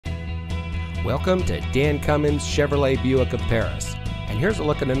Welcome to Dan Cummins Chevrolet Buick of Paris. And here's a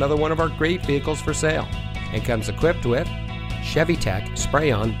look at another one of our great vehicles for sale. It comes equipped with Chevy Tech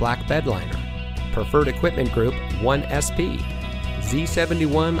Spray-On Black Bed Liner, Preferred Equipment Group 1SP,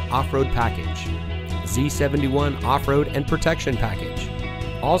 Z71 Off-Road Package, Z71 Off-Road and Protection Package,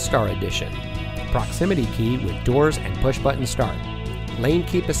 All-Star Edition, Proximity Key with doors and push-button start, Lane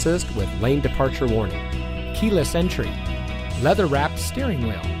Keep Assist with lane departure warning, keyless entry, leather-wrapped steering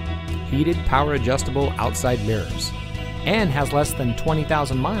wheel, heated power adjustable outside mirrors, and has less than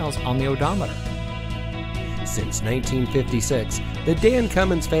 20,000 miles on the odometer. Since 1956, the Dan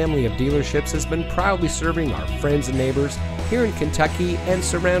Cummins family of dealerships has been proudly serving our friends and neighbors here in Kentucky and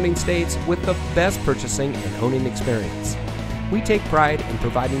surrounding states with the best purchasing and owning experience. We take pride in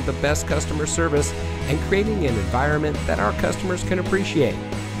providing the best customer service and creating an environment that our customers can appreciate.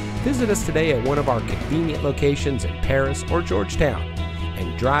 Visit us today at one of our convenient locations in Paris or Georgetown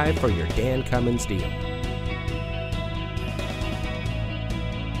and drive for your Dan Cummins deal.